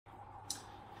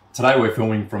Today we're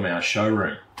filming from our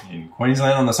showroom in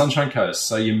Queensland on the Sunshine Coast,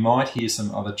 so you might hear some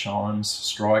other chimes,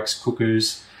 strikes,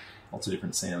 cuckoos, lots of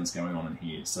different sounds going on in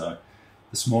here. So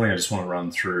this morning I just want to run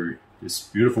through this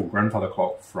beautiful grandfather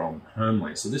clock from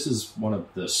Hermle. So this is one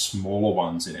of the smaller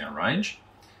ones in our range,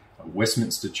 a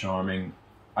Westminster chiming,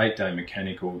 8-day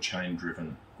mechanical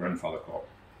chain-driven grandfather clock,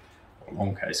 or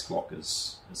long case clock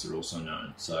as they're also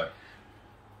known. So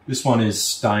this one is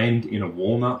stained in a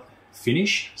walnut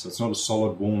finish, so it's not a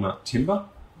solid walnut timber.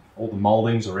 All the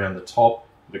mouldings around the top,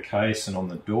 the case, and on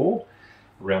the door,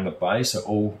 around the base,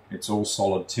 it's all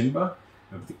solid timber.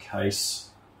 Of the case,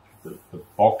 the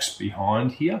box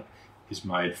behind here is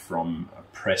made from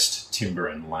pressed timber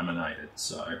and laminated,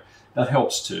 so that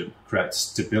helps to create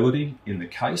stability in the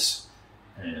case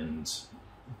and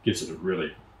gives it a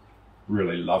really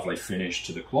lovely finish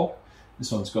to the clock.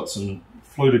 This one's got some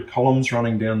fluted columns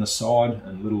running down the side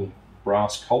and little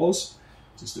brass collars,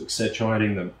 just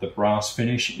accentuating the brass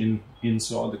finish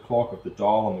inside the clock of the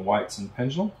dial and the weights and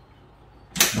pendulum.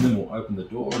 And then we'll open the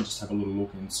door and just have a little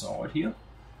look inside here.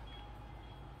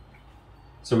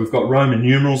 So we've got Roman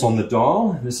numerals on the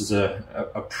dial. This is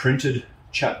a printed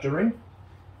chapter ring,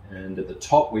 and at the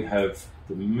top we have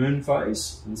the moon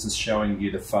phase. This is showing you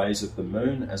the phase of the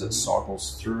moon as it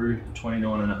cycles through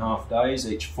 29.5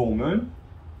 days each full moon.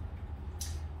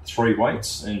 3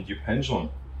 weights and your pendulum.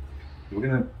 We're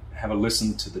going to have a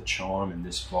listen to the chime in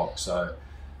this clock. So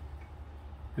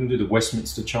I'm going to do the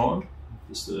Westminster chime.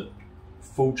 Just the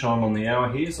full chime on the hour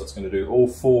here, so it's going to do all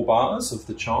 4 bars of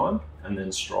the chime and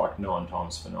then strike 9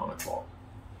 times for 9 o'clock.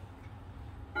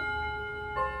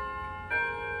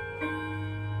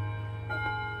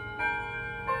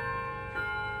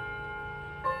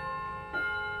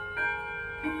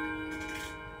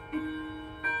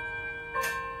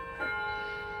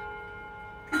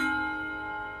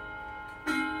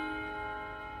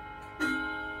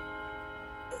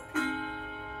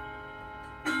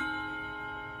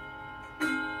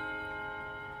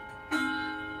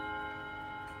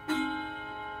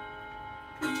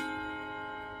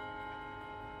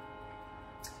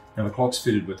 Now the clock's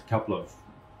fitted with a couple of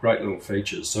great little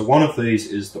features. So one of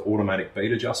these is the automatic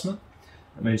beat adjustment.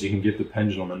 That means you can give the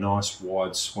pendulum a nice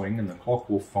wide swing and the clock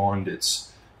will find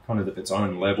its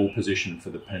own level position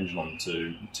for the pendulum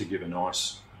to give a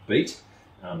nice beat.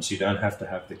 So you don't have to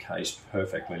have the case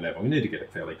perfectly level. You need to get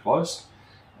it fairly close.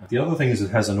 The other thing is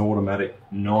it has an automatic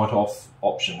night off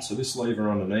option. So this lever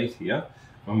underneath here,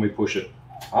 when we push it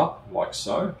up like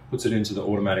so, puts it into the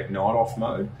automatic night off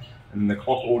mode. And the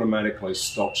clock automatically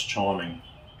stops chiming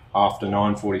after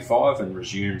 9:45 and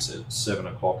resumes at 7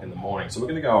 o'clock in the morning. So we're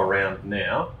going to go around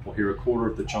now. We'll hear a quarter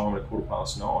of the chime at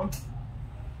 9:15.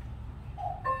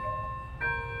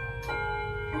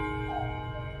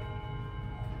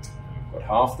 We've got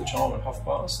half the chime at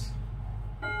 9:30.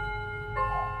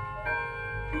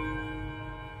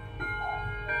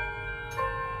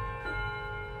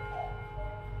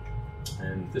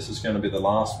 And this is going to be the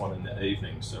last one in the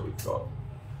evening. So we've got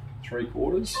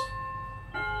 3/4.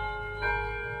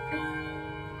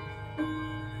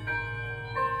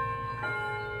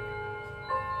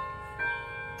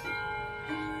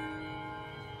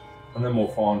 And then we'll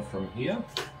find from here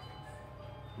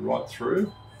right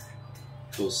through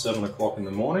till 7 o'clock in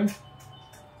the morning,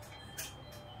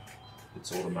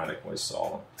 it's automatically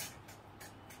silent.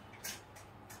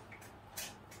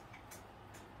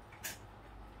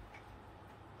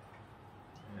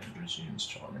 And resumes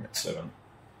chiming at 7.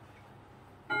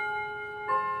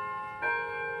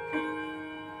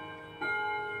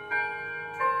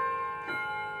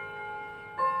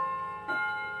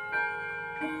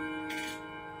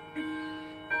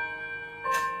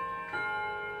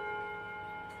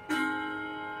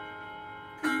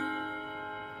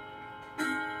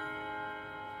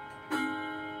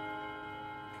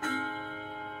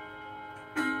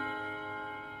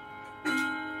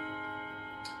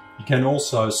 You can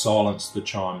also silence the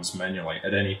chimes manually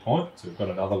at any point. So we've got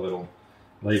another little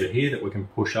lever here that we can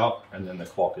push up and then the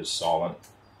clock is silent.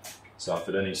 So if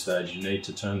at any stage you need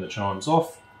to turn the chimes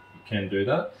off, you can do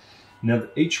that. Now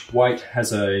each weight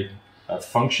has a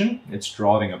function. It's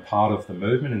driving a part of the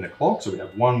movement in the clock. So we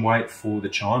have one weight for the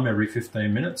chime every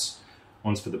 15 minutes.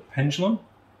 One's for the pendulum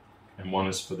and one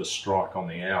is for the strike on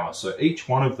the hour. So each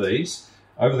one of these,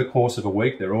 over the course of a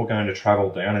week, they're all going to travel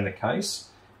down in the case.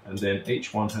 And then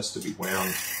each one has to be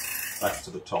wound back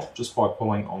to the top just by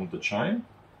pulling on the chain.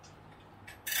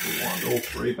 We'll wind all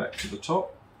 3 back to the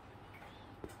top.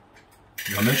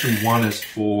 Now, I mentioned one is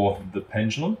for the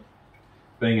pendulum.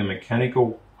 Being a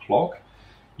mechanical clock,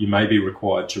 you may be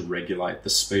required to regulate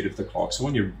the speed of the clock. So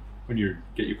when you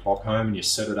get your clock home and you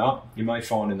set it up, you may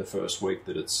find in the first week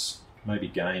that it's maybe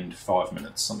gained 5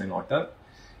 minutes, something like that.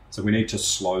 So we need to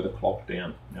slow the clock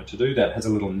down. Now to do that, it has a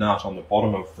little nut on the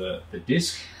bottom of the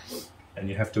disc, and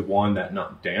you have to wind that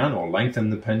nut down or lengthen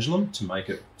the pendulum to make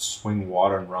it swing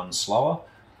wider and run slower,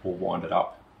 or wind it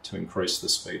up to increase the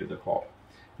speed of the clock.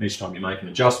 And each time you make an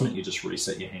adjustment, you just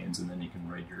reset your hands and then you can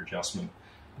read your adjustment.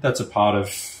 That's a part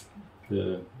of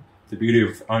the beauty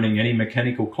of owning any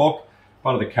mechanical clock,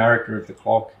 part of the character of the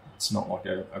clock. It's not like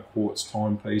a quartz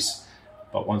timepiece,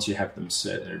 but once you have them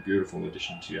set, they're a beautiful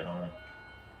addition to your home.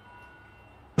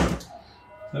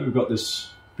 So we've got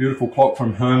this beautiful clock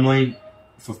from Hermle.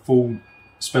 For full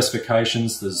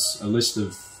specifications, there's a list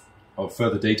of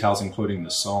further details, including the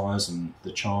size and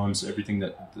the chimes, everything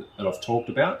that I've talked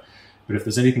about. But if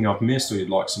there's anything I've missed or you'd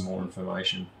like some more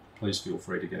information, please feel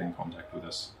free to get in contact with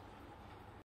us.